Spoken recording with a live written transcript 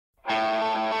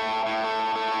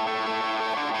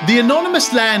The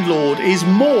anonymous landlord is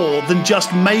more than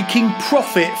just making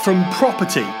profit from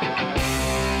property.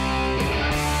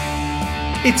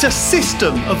 It's a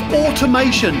system of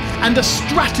automation and a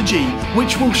strategy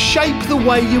which will shape the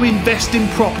way you invest in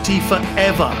property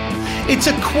forever. It's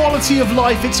a quality of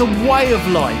life, it's a way of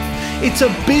life, it's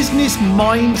a business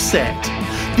mindset.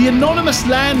 The anonymous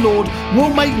landlord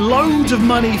will make loads of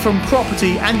money from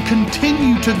property and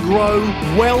continue to grow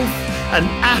wealth and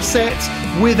assets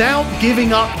without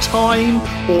giving up time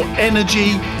or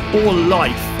energy or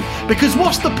life. Because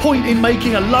what's the point in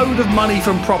making a load of money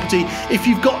from property if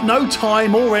you've got no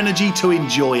time or energy to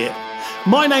enjoy it?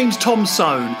 My name's Tom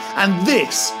Soane, and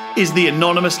this is The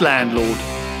Anonymous Landlord.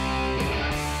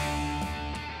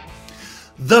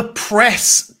 The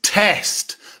press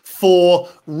test for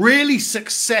really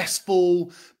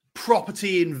successful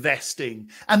property investing.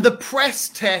 And the press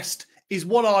test is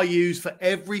what I use for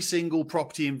every single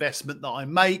property investment that I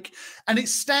make. And it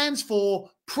stands for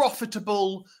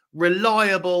profitable,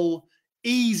 reliable,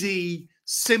 easy,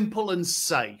 simple, and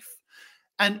safe.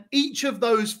 And each of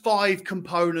those 5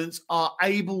 components are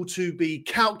able to be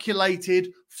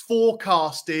calculated,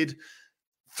 forecasted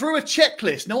through a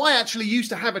checklist. Now, I actually used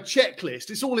to have a checklist.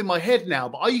 It's all in my head now,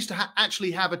 but I used to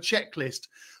actually have a checklist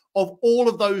of all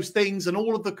of those things and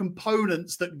all of the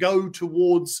components that go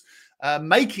towards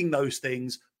making those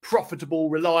things profitable,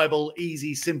 reliable,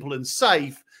 easy, simple, and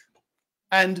safe.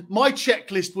 And my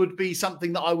checklist would be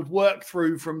something that I would work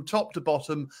through from top to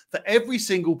bottom for every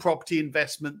single property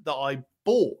investment that I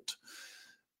bought.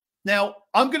 Now,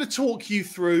 I'm going to talk you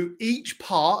through each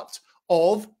part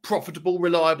of profitable,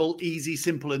 reliable, easy,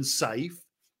 simple, and safe.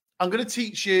 I'm going to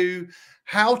teach you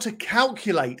how to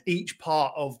calculate each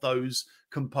part of those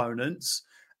components.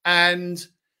 And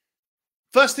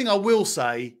first thing I will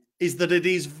say is that it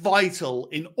is vital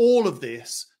in all of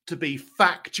this to be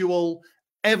factual,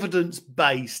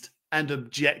 evidence-based, and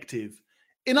objective.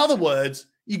 In other words,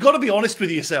 you've got to be honest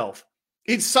with yourself.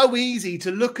 It's so easy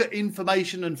to look at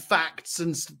information and facts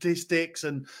and statistics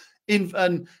and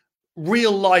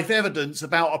real life evidence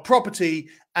about a property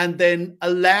and then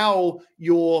allow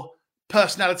your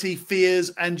personality, fears,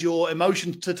 and your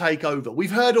emotions to take over. We've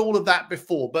heard all of that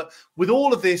before, but with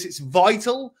all of this, it's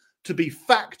vital to be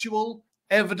factual,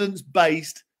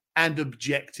 evidence-based, and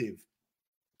objective.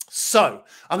 So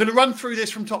I'm going to run through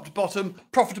this from top to bottom.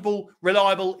 Profitable,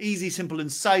 reliable, easy, simple,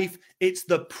 and safe. It's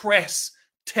the press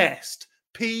test.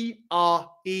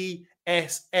 P-R-E-S-S.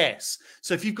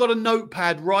 So if you've got a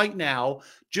notepad right now,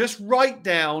 just write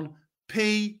down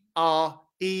P-R-E-S-S.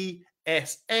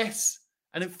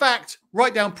 And in fact,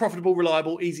 write down profitable,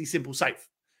 reliable, easy, simple, safe.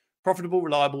 Profitable,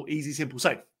 reliable, easy, simple,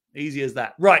 safe. Easy as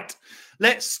that. Right.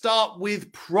 Let's start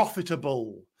with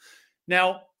profitable.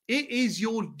 Now, it is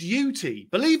your duty,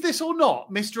 believe this or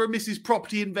not, Mr. and Mrs.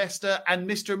 Property Investor and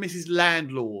Mr. and Mrs.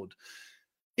 Landlord.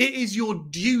 It is your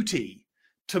duty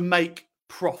to make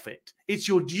profit. It's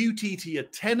your duty to your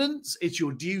tenants, it's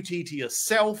your duty to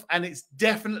yourself, and it's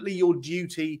definitely your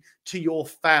duty to your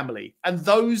family and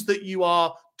those that you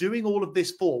are doing all of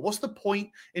this for. What's the point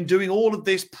in doing all of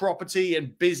this property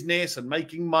and business and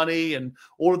making money and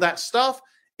all of that stuff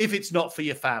if it's not for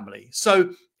your family?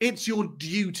 So it's your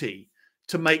duty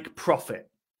to make profit.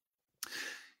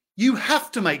 You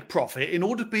have to make profit in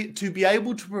order to be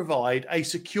able to provide a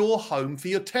secure home for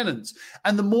your tenants.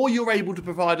 And the more you're able to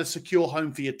provide a secure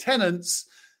home for your tenants,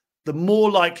 the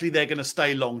more likely they're going to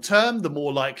stay long term, the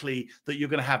more likely that you're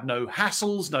going to have no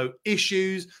hassles, no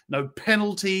issues, no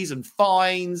penalties and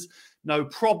fines, no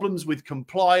problems with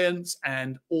compliance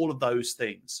and all of those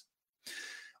things.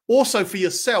 Also for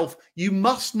yourself, you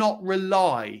must not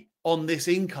rely on this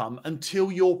income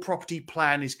until your property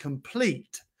plan is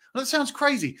complete. That sounds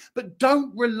crazy, but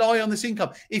don't rely on this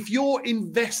income. If you're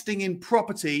investing in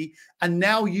property and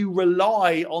now you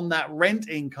rely on that rent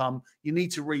income, you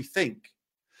need to rethink.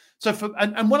 So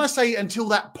and when I say until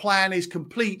that plan is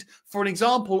complete, for an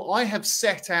example, I have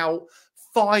set out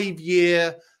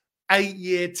 5-year,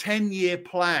 8-year, 10-year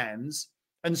plans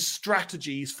and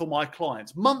strategies for my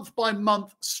clients, month by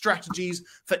month strategies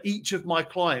for each of my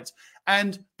clients.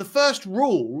 And the first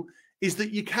rule is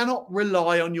that you cannot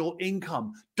rely on your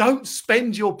income. Don't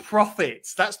spend your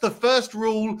profits. That's the first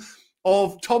rule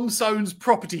of Tom Soane's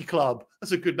Property Club.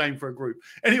 That's a good name for a group.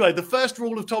 Anyway, the first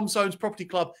rule of Tom Soane's Property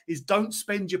Club is don't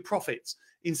spend your profits.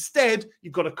 Instead,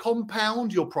 you've got to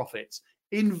compound your profits,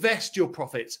 invest your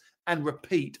profits, and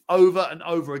repeat over and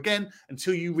over again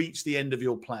until you reach the end of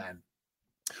your plan.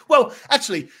 Well,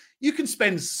 actually, you can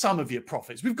spend some of your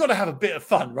profits. We've got to have a bit of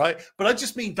fun, right? But I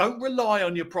just mean don't rely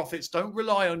on your profits. Don't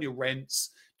rely on your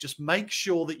rents. Just make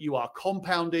sure that you are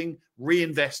compounding,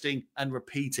 reinvesting, and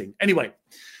repeating. Anyway,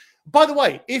 By the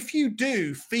way, if you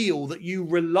do feel that you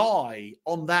rely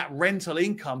on that rental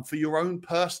income for your own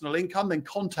personal income, then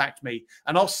contact me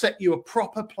and I'll set you a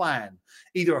proper plan,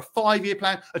 either a 5-year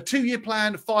plan, a 2-year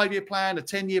plan, a 5-year plan, a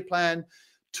 10-year plan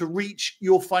to reach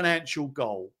your financial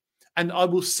goal. And I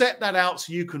will set that out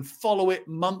so you can follow it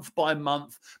month by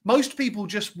month. Most people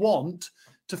just want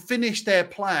to finish their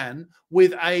plan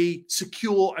with a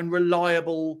secure and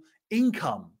reliable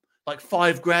income, like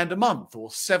 $5,000 a month or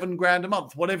 $7,000 a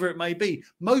month, whatever it may be.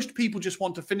 Most people just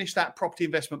want to finish that property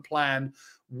investment plan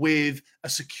with a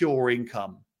secure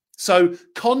income. So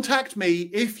contact me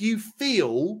if you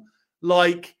feel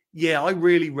like, yeah, I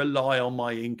really rely on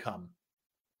my income.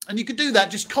 And you can do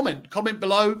that. Just comment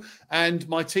below and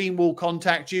my team will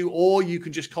contact you, or you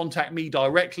can just contact me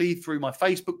directly through my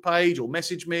Facebook page or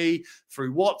message me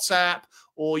through WhatsApp,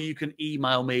 or you can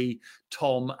email me,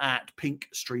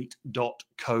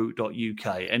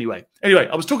 tom@pinkstreet.co.uk. Anyway,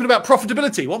 I was talking about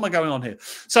profitability. What am I going on here?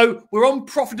 So we're on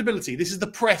profitability. This is the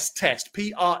PRESS test,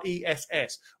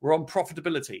 PRESS. We're on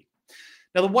profitability.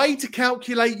 Now, the way to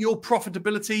calculate your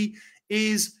profitability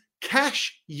is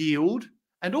cash yield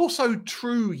and also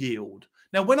true yield.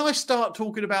 Now, when I start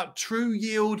talking about true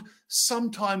yield,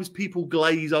 sometimes people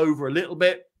glaze over a little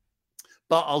bit,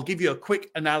 but I'll give you a quick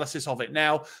analysis of it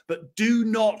now. But do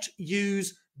not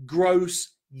use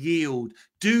gross yield.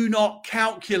 Do not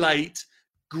calculate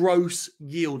gross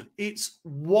yield. It's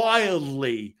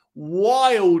wildly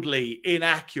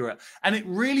inaccurate. And it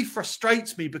really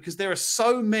frustrates me because there are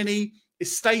so many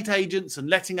estate agents and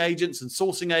letting agents and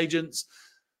sourcing agents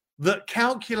that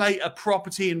calculate a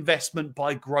property investment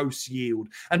by gross yield.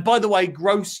 And by the way,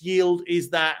 gross yield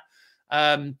is that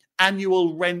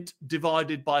annual rent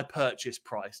divided by purchase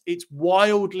price. It's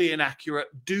wildly inaccurate.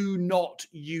 Do not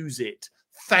use it.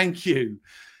 Thank you.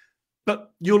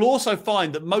 But you'll also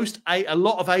find that a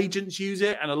lot of agents use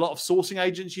it and a lot of sourcing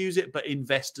agents use it, but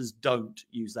investors don't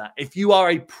use that. If you are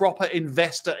a proper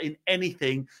investor in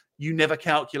anything, you never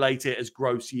calculate it as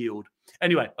gross yield.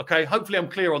 Anyway, okay, hopefully I'm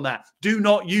clear on that. Do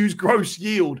not use gross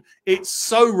yield. It's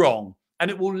so wrong,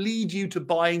 and it will lead you to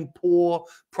buying poor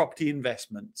property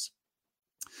investments.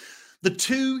 The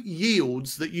 2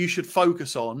 yields that you should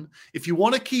focus on, if you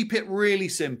want to keep it really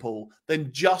simple,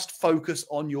 then just focus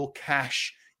on your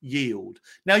cash yield.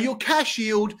 Now, your cash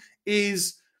yield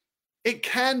it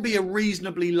can be a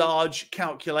reasonably large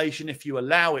calculation if you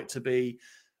allow it to be.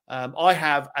 I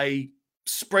have a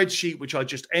spreadsheet which I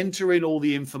just enter in all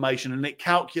the information and it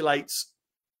calculates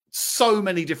so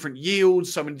many different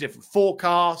yields, so many different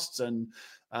forecasts and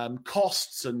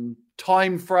costs and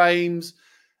time frames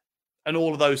and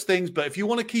all of those things. But if you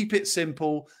want to keep it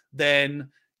simple,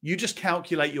 then you just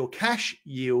calculate your cash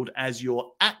yield as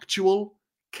your actual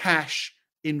cash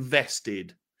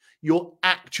invested. Your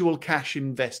actual cash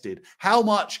invested. How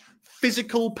much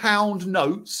physical pound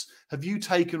notes have you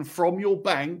taken from your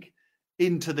bank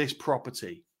into this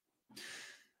property?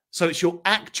 So it's your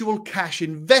actual cash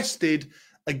invested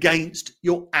against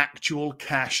your actual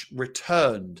cash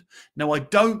returned. Now, I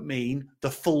don't mean the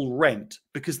full rent,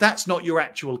 because that's not your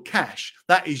actual cash.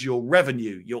 That is your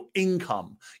revenue, your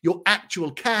income. Your actual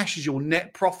cash is your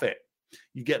net profit.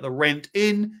 You get the rent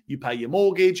in, you pay your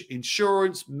mortgage,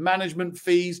 insurance, management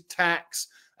fees, tax,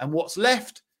 and what's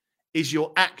left is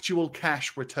your actual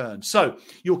cash return. So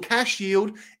your cash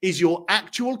yield is your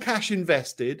actual cash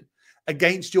invested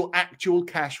against your actual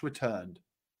cash returned.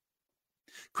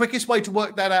 Quickest way to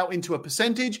work that out into a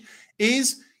percentage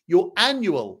is your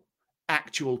annual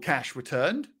actual cash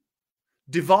returned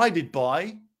divided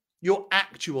by your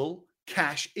actual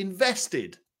cash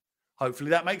invested.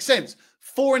 Hopefully that makes sense.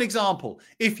 For an example,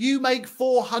 if you make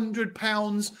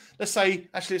 £400, let's say,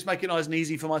 actually, let's make it nice and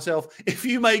easy for myself. If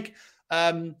you make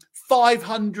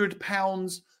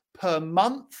 £500 per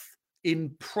month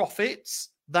in profits,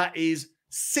 that is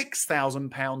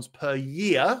 £6,000 per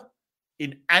year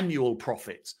in annual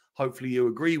profits. Hopefully you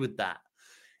agree with that.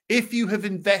 If you have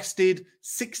invested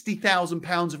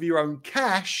 £60,000 of your own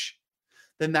cash,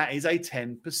 then that is a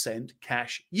 10%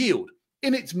 cash yield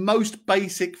in its most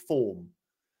basic form.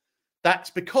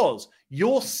 That's because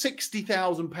your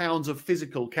 £60,000 of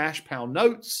physical cash, pound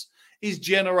notes, is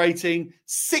generating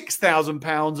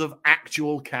 £6,000 of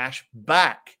actual cash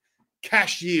back.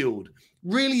 Cash yield.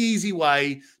 Really easy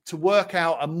way to work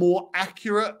out a more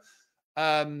accurate,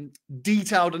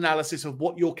 detailed analysis of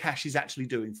what your cash is actually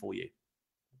doing for you.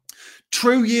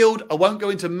 True yield, I won't go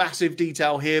into massive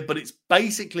detail here, but it's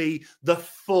basically the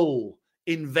full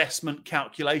investment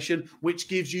calculation, which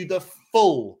gives you the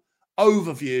full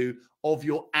overview of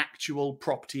your actual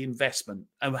property investment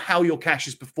and how your cash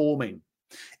is performing.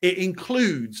 It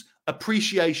includes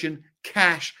appreciation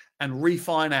cash, and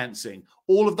refinancing.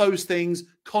 All of those things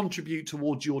contribute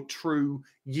towards your true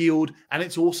yield, and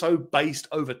it's also based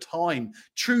over time.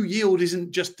 True yield isn't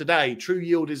just today. True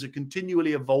yield is a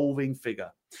continually evolving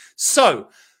figure. So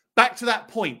back to that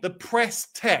point, the press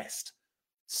test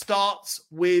starts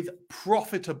with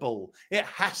profitable. It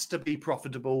has to be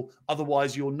profitable.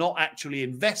 Otherwise, you're not actually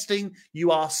investing. You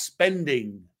are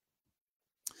spending.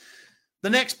 The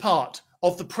next part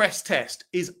of the press test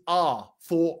is R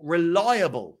for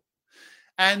reliable.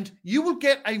 And you will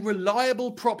get a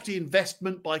reliable property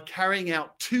investment by carrying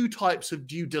out 2 types of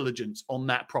due diligence on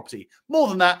that property. More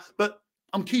than that, but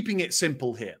I'm keeping it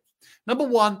simple here. Number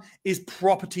 1 is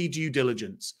property due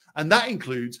diligence. And that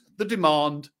includes the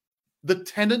demand, the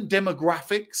tenant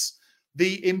demographics,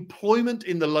 the employment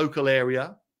in the local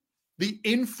area, the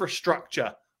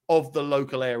infrastructure of the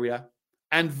local area,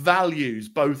 and values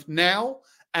both now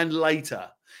and later.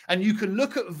 And you can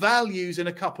look at values in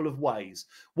a couple of ways.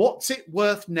 What's it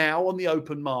worth now on the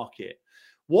open market?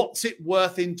 What's it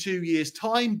worth in 2 years'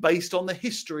 time based on the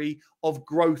history of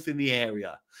growth in the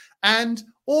area? And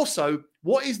also,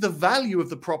 what is the value of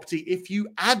the property if you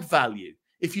add value?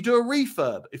 If you do a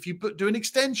refurb, if you do an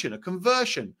extension, a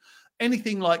conversion,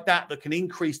 anything like that that can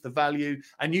increase the value.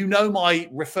 And you know my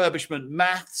refurbishment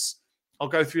maths. I'll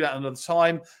go through that another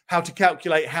time. How to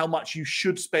calculate how much you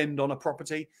should spend on a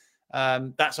property.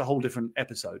 That's a whole different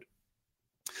episode.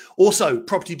 Also,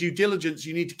 property due diligence,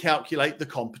 you need to calculate the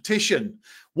competition.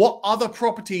 What other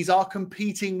properties are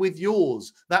competing with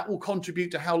yours? That will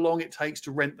contribute to how long it takes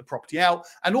to rent the property out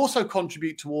and also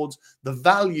contribute towards the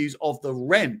values of the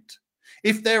rent.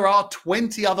 If there are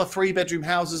 20 other 3-bedroom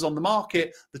houses on the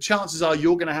market, the chances are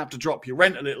you're going to have to drop your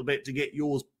rent a little bit to get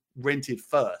yours rented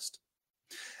first.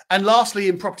 And lastly,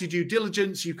 in property due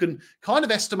diligence, you can kind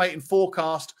of estimate and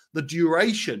forecast the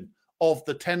duration of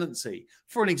the tenancy.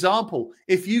 For an example,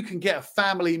 if you can get a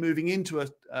family moving into a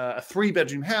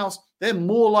 3-bedroom house, they're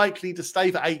more likely to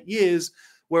stay for 8 years,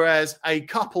 whereas a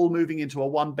couple moving into a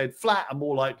 1-bed flat are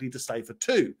more likely to stay for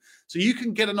 2. So you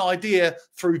can get an idea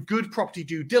through good property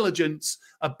due diligence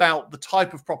about the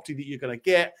type of property that you're going to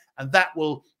get, and that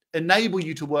will enable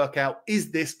you to work out, is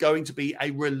this going to be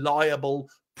a reliable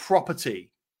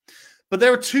property? But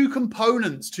there are 2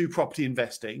 components to property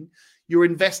investing. You're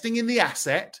investing in the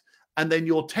asset, and then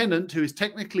your tenant, who is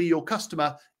technically your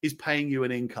customer, is paying you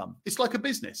an income. It's like a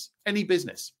business, any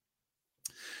business.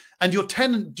 And your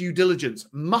tenant due diligence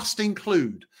must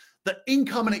include the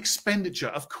income and expenditure.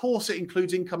 Of course, it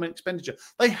includes income and expenditure.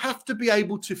 They have to be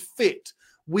able to fit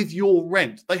with your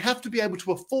rent. They have to be able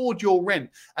to afford your rent.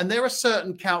 And there are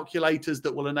certain calculators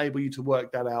that will enable you to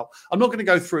work that out. I'm not going to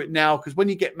go through it now because when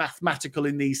you get mathematical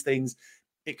in these things,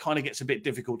 it kind of gets a bit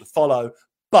difficult to follow.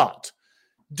 But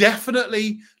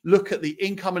definitely look at the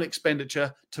income and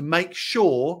expenditure to make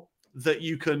sure that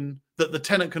the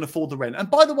tenant can afford the rent. And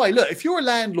by the way, look, if you're a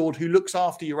landlord who looks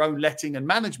after your own letting and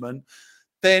management,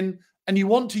 and you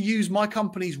want to use my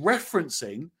company's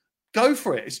referencing, go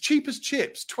for it. It's cheap as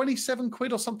chips, 27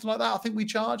 quid or something like that. I think we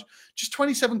charge just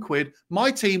 27 quid.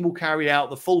 My team will carry out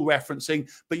the full referencing,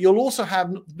 but you'll also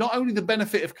have not only the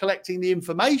benefit of collecting the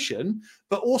information,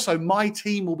 but also my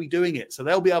team will be doing it. So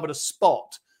they'll be able to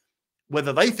spot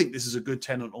whether they think this is a good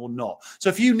tenant or not. So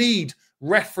if you need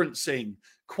referencing,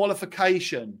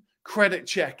 qualification, credit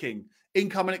checking,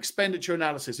 income and expenditure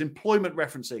analysis, employment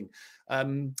referencing,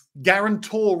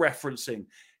 guarantor referencing,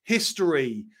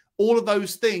 history, all of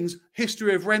those things,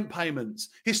 history of rent payments,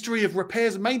 history of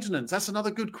repairs and maintenance. That's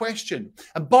another good question.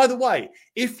 And by the way,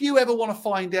 if you ever want to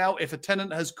find out if a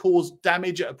tenant has caused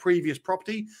damage at a previous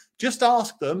property, just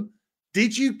ask them,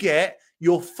 did you get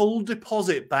your full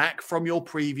deposit back from your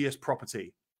previous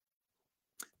property?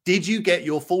 Did you get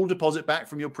your full deposit back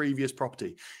from your previous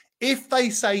property? If they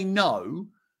say no,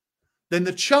 then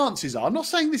the chances are, I'm not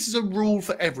saying this is a rule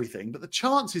for everything, but the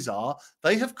chances are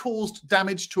they have caused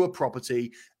damage to a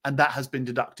property and that has been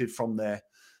deducted from their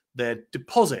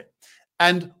deposit.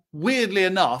 And weirdly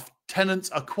enough, tenants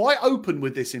are quite open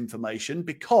with this information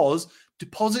because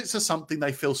deposits are something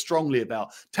they feel strongly about.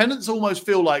 Tenants almost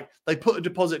feel like they put a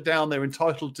deposit down, they're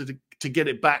entitled to get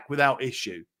it back without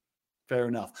issue. Fair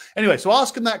enough. Anyway, so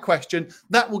ask them that question.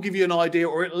 That will give you an idea,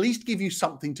 or at least give you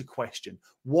something to question.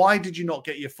 Why did you not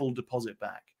get your full deposit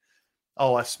back?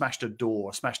 Oh, I smashed a door,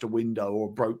 I smashed a window, or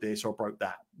broke this, or broke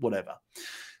that, whatever.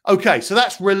 Okay, so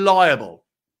that's reliable.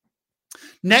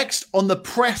 Next on the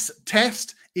press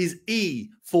test is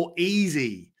E for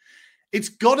easy. It's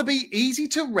got to be easy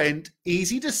to rent,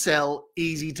 easy to sell,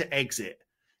 easy to exit.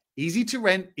 Easy to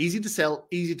rent, easy to sell,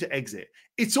 easy to exit.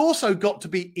 It's also got to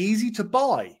be easy to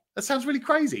buy. That sounds really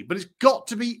crazy, but it's got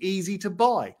to be easy to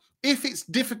buy. If it's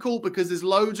difficult because there's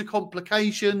loads of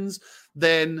complications,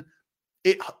 then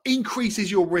it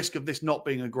increases your risk of this not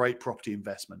being a great property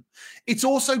investment. It's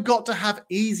also got to have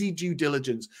easy due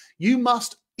diligence. You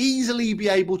must easily be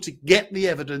able to get the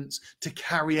evidence to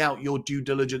carry out your due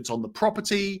diligence on the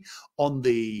property, on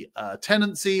the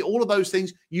tenancy, all of those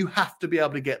things. You have to be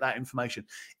able to get that information.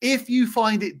 If you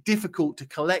find it difficult to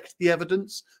collect the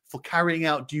evidence for carrying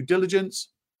out due diligence,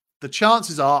 the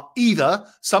chances are either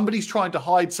somebody's trying to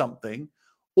hide something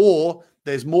or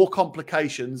there's more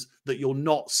complications that you're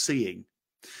not seeing.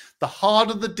 The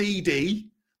harder the DD,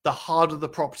 the harder the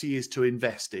property is to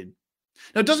invest in.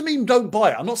 Now, it doesn't mean don't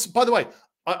buy it. By the way,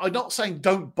 I'm not saying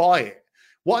don't buy it.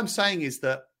 What I'm saying is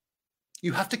that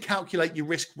you have to calculate your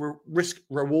risk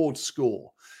reward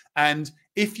score. And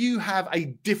if you have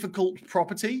a difficult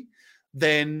property,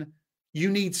 then you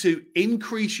need to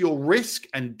increase your risk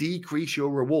and decrease your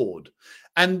reward.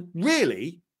 And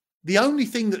really, the only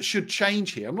thing that should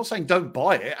change here, I'm not saying don't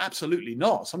buy it, absolutely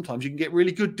not. Sometimes you can get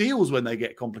really good deals when they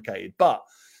get complicated. But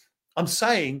I'm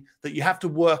saying that you have to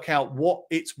work out what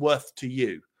it's worth to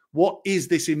you. What is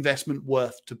this investment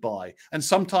worth to buy? And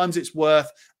sometimes it's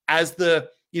worth,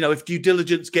 if due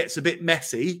diligence gets a bit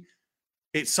messy,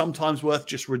 it's sometimes worth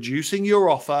just reducing your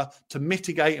offer to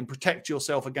mitigate and protect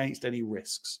yourself against any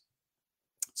risks.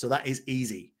 So that is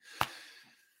easy.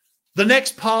 The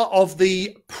next part of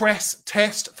the press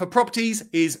test for properties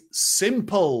is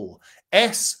simple.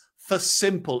 S for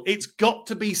simple. It's got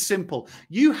to be simple.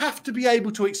 You have to be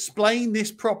able to explain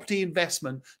this property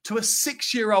investment to a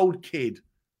 6-year-old kid.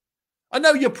 I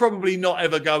know you're probably not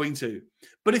ever going to,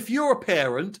 but if you're a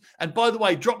parent, and by the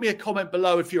way, drop me a comment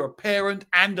below if you're a parent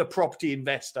and a property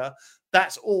investor.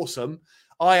 That's awesome.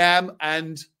 I am,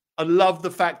 and I love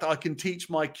the fact that I can teach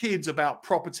my kids about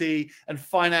property and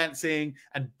financing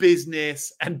and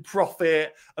business and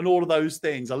profit and all of those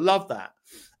things. I love that.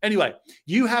 Anyway,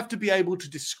 you have to be able to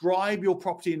describe your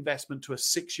property investment to a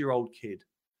 6-year-old kid.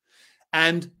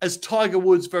 And as Tiger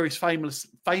Woods very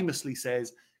famously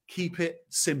says, keep it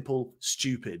simple,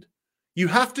 stupid. You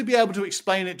have to be able to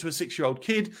explain it to a 6-year-old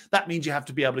kid. That means you have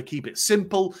to be able to keep it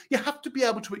simple. You have to be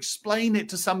able to explain it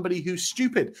to somebody who's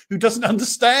stupid, who doesn't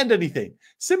understand anything.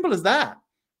 Simple as that.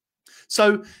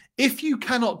 So if you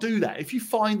cannot do that, if you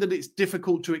find that it's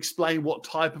difficult to explain what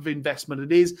type of investment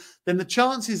it is, then the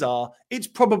chances are it's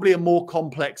probably a more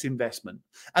complex investment.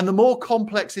 And the more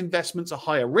complex investments are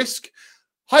higher risk,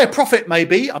 higher profit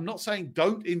maybe. I'm not saying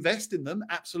don't invest in them.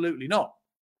 Absolutely not.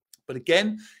 But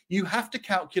again, you have to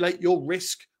calculate your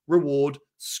risk reward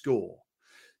score.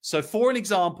 So for an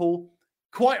example,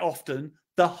 quite often,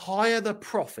 the higher the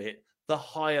profit, the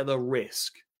higher the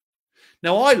risk.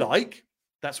 Now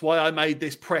that's why I made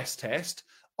this press test.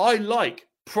 I like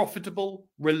profitable,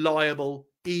 reliable,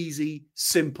 easy,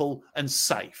 simple, and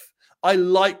safe. I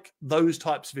like those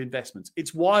types of investments.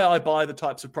 It's why I buy the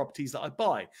types of properties that I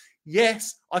buy.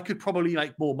 Yes, I could probably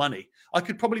make more money. I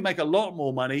could probably make a lot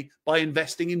more money by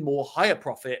investing in more higher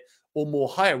profit or more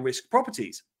higher risk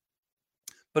properties.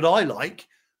 But I like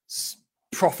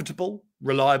profitable,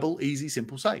 reliable, easy,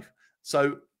 simple, safe.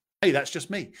 So, hey, that's just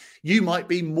me. You might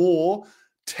be more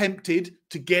tempted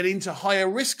to get into higher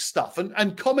risk stuff.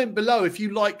 And comment below if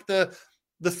you like the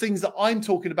things that I'm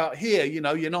talking about here,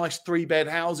 your nice 3-bed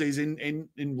houses in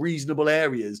reasonable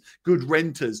areas, good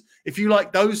renters. If you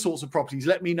like those sorts of properties,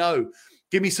 let me know.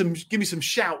 Give me some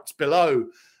shouts below,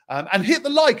 and hit the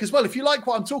like as well. If you like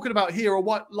what I'm talking about here, or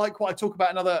what I talk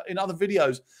about in other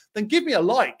videos, then give me a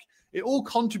like. It all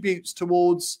contributes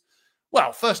towards.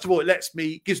 Well, first of all,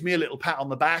 it gives me a little pat on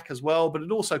the back as well, but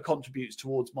it also contributes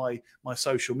towards my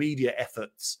social media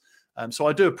efforts. So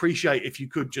I do appreciate if you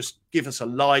could just give us a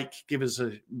like, give us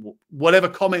whatever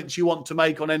comments you want to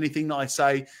make on anything that I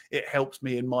say. It helps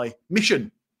me in my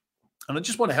mission. And I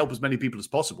just want to help as many people as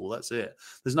possible. That's it.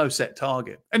 There's no set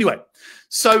target. Anyway,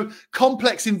 so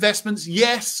complex investments.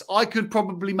 Yes, I could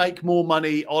probably make more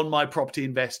money on my property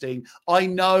investing. I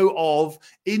know of,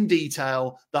 in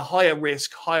detail, the higher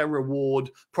risk, higher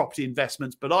reward property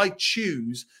investments, but I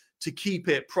choose to keep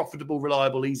it profitable,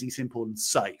 reliable, easy, simple, and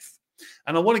safe.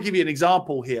 And I want to give you an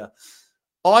example here.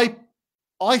 I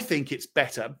think it's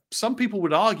better. Some people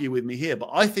would argue with me here,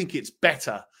 but I think it's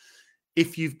better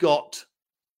if you've got...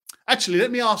 Actually,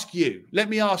 let me ask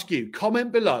you,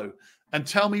 comment below and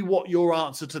tell me what your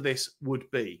answer to this would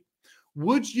be.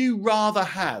 Would you rather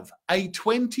have a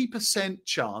 20%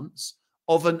 chance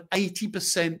of an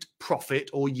 80% profit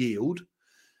or yield,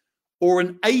 or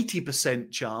an 80%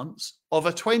 chance of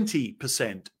a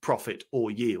 20% profit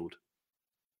or yield?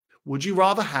 Would you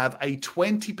rather have a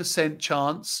 20%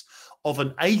 chance of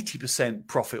an 80%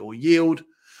 profit or yield,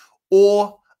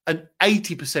 or an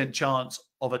 80% chance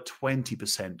of a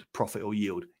 20% profit or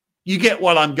yield. You get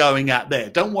what I'm going at there.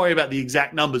 Don't worry about the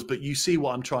exact numbers, but you see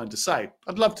what I'm trying to say.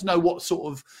 I'd love to know what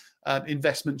sort of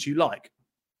investments you like.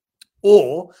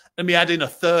 Or let me add in a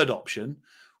third option.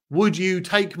 Would you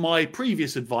take my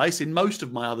previous advice in most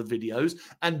of my other videos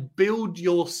and build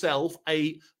yourself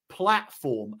a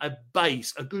platform, a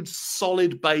base, a good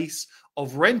solid base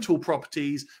of rental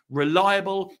properties,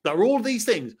 reliable, that are all these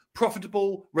things,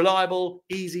 profitable, reliable,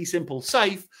 easy, simple,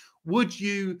 safe? Would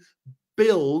you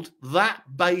build that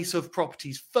base of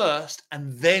properties first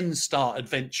and then start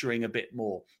adventuring a bit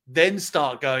more, then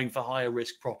start going for higher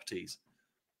risk properties?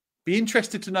 Be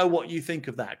interested to know what you think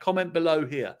of that. Comment below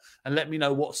here and let me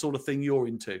know what sort of thing you're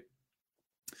into.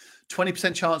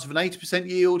 20% chance of an 80%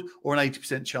 yield or an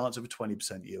 80% chance of a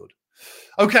 20% yield.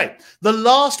 Okay, the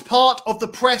last part of the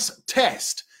press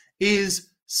test is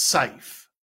safe.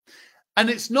 And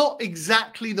it's not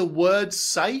exactly the word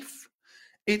safe.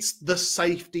 It's the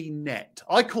safety net.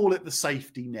 I call it the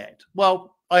safety net.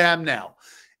 Well, I am now.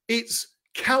 It's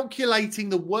calculating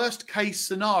the worst case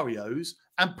scenarios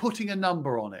and putting a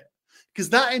number on it, because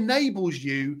that enables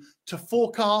you to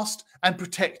forecast and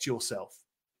protect yourself.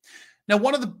 Now,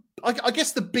 one of the, I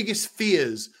guess the biggest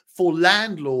fears for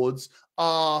landlords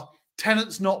are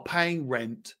tenants not paying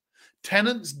rent,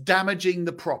 tenants damaging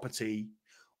the property,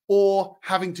 or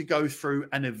having to go through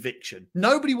an eviction.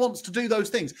 Nobody wants to do those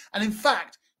things. And in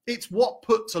fact, it's what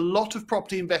puts a lot of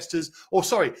property investors,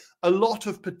 a lot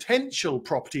of potential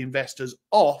property investors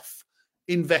off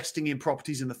investing in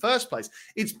properties in the first place.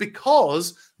 It's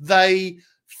because they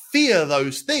fear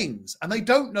those things and they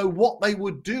don't know what they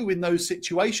would do in those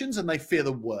situations, and they fear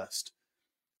the worst.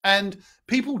 And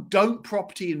people don't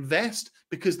property invest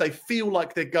because they feel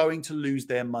like they're going to lose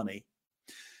their money.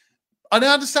 And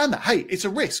I understand that. Hey, it's a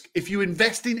risk. If you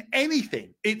invest in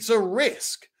anything, it's a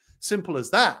risk. Simple as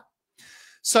that.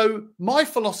 So my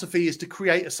philosophy is to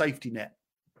create a safety net.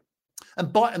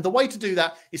 And the way to do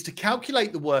that is to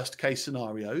calculate the worst case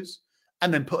scenarios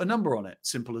and then put a number on it.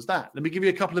 Simple as that. Let me give you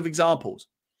a couple of examples.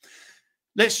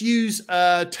 Let's use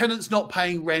tenants not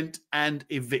paying rent and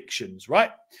evictions,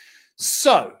 right?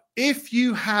 So if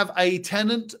you have a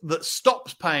tenant that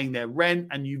stops paying their rent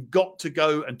and you've got to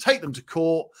go and take them to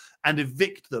court and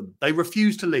evict them, they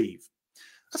refuse to leave.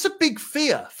 That's a big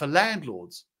fear for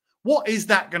landlords. What is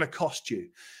that going to cost you?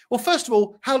 Well, first of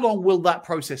all, how long will that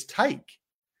process take?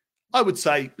 I would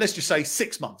say, let's just say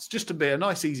 6 months, just to be a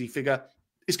nice, easy figure.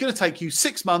 It's going to take you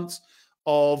 6 months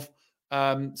of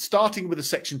starting with a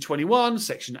Section 21,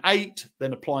 Section 8,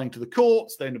 then applying to the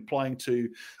courts, then applying to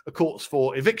the courts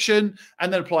for eviction,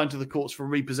 and then applying to the courts for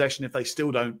repossession if they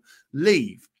still don't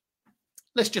leave.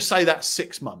 Let's just say that's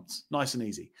 6 months, nice and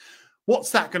easy.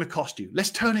 What's that going to cost you? Let's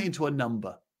turn it into a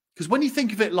number. Because when you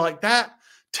think of it like that,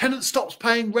 tenant stops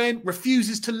paying rent,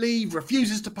 refuses to leave,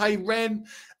 refuses to pay rent,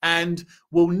 and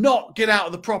will not get out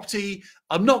of the property.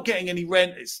 I'm not getting any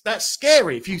rent. That's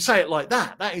scary. If you say it like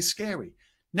that, that is scary.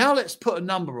 Now let's put a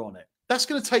number on it. That's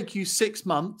going to take you 6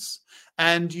 months,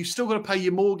 and you've still got to pay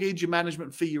your mortgage, your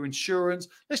management fee, your insurance.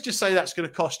 Let's just say that's going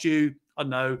to cost you, I don't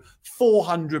know,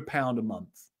 £400 a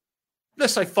month.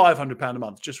 Let's say £500 a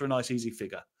month, just for a nice, easy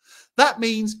figure. That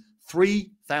means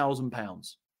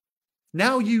 £3,000.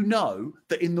 Now you know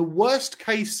that in the worst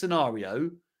case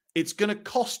scenario, it's going to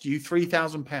cost you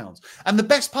 £3,000. And the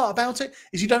best part about it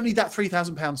is you don't need that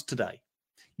 £3,000 today.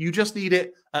 You just need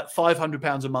it at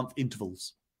 £500 a month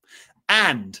intervals.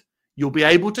 And you'll be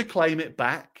able to claim it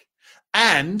back.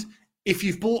 And if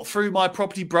you've bought through my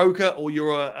property broker or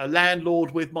you're a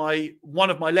landlord with one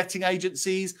of my letting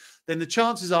agencies, then the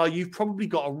chances are you've probably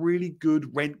got a really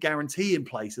good rent guarantee in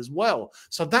place as well.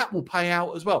 So that will pay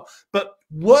out as well. But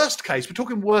worst case, we're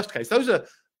talking worst case. Those are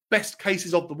best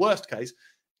cases of the worst case.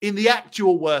 In the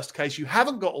actual worst case, you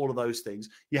haven't got all of those things.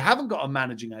 You haven't got a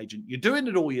managing agent. You're doing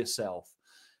it all yourself.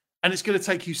 And it's going to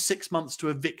take you 6 months to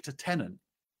evict a tenant.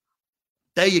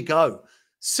 There you go.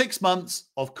 6 months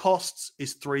of costs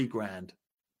is £3,000.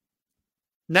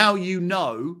 Now you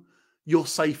know your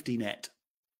safety net.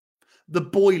 The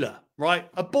boiler, right?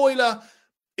 A boiler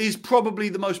is probably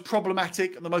the most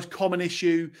problematic and the most common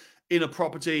issue in a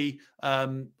property.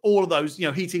 All of those,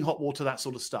 heating, hot water, that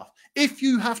sort of stuff. If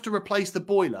you have to replace the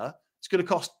boiler, it's going to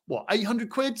cost, what, 800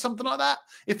 quid, something like that?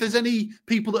 If there's any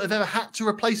people that have ever had to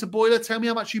replace a boiler, tell me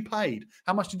how much you paid.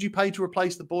 How much did you pay to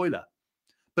replace the boiler?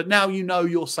 But now you know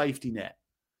your safety net.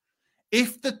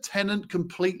 If the tenant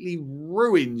completely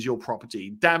ruins your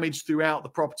property, damage throughout the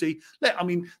property,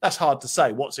 that's hard to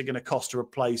say. What's it going to cost to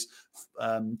replace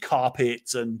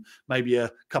carpets and maybe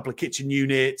a couple of kitchen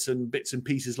units and bits and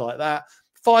pieces like that?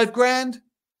 £5,000,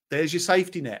 there's your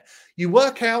safety net. You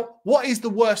work out what is the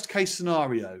worst case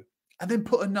scenario and then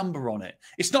put a number on it.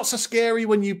 It's not so scary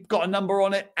when you've got a number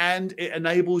on it and it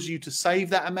enables you to save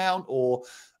that amount or,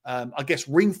 I guess,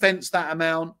 ring fence that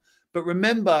amount. But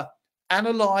remember,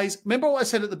 analyze. Remember what I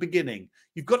said at the beginning.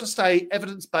 You've got to stay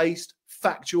evidence-based,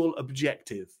 factual,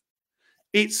 objective.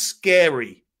 It's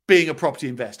scary being a property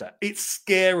investor. It's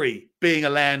scary being a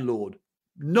landlord.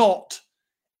 Not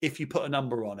if you put a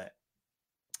number on it.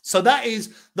 So that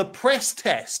is the press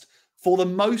test for the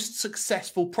most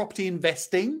successful property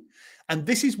investing. And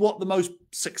this is what the most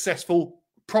successful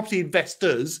property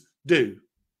investors do.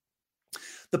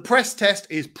 The press test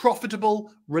is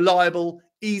profitable, reliable,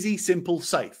 easy, simple,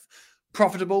 safe.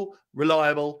 Profitable,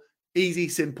 reliable, easy,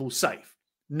 simple, safe.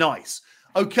 Nice.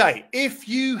 Okay, if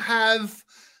you have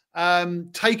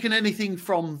taken anything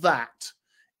from that,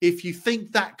 if you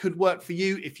think that could work for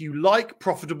you, if you like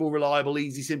profitable, reliable,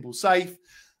 easy, simple, safe,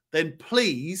 then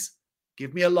please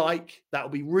give me a like. That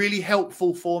will be really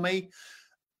helpful for me.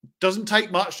 Doesn't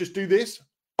take much. Just do this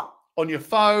on your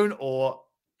phone or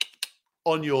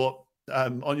on your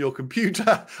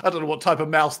computer. I don't know what type of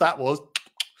mouse that was,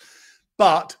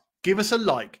 but give us a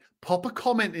like. Pop a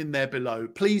comment in there below.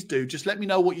 Please do. Just let me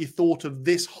know what you thought of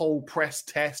this whole press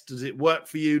test. Does it work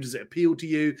for you? Does it appeal to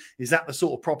you? Is that the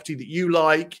sort of property that you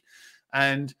like?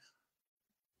 And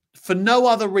for no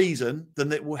other reason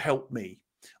than it will help me.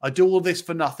 I do all this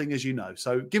for nothing, as you know.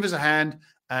 So give us a hand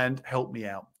and help me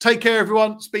out. Take care,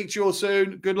 everyone. Speak to you all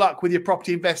soon. Good luck with your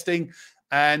property investing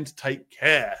and take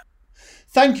care.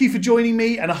 Thank you for joining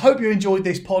me, and I hope you enjoyed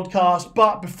this podcast.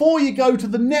 But before you go to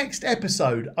the next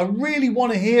episode, I really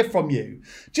want to hear from you.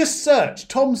 Just search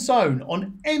Tom Soane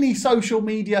on any social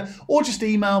media or just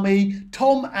email me,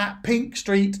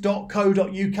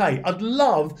 tom@pinkstreet.co.uk. I'd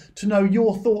love to know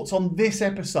your thoughts on this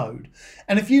episode.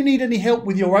 And if you need any help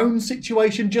with your own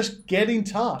situation, just get in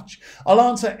touch. I'll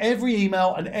answer every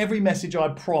email and every message, I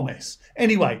promise.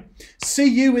 Anyway, see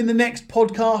you in the next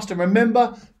podcast, and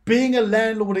remember, being a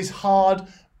landlord is hard.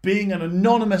 Being an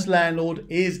anonymous landlord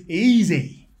is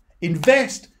easy.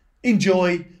 Invest,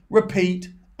 enjoy, repeat,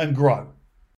 and grow.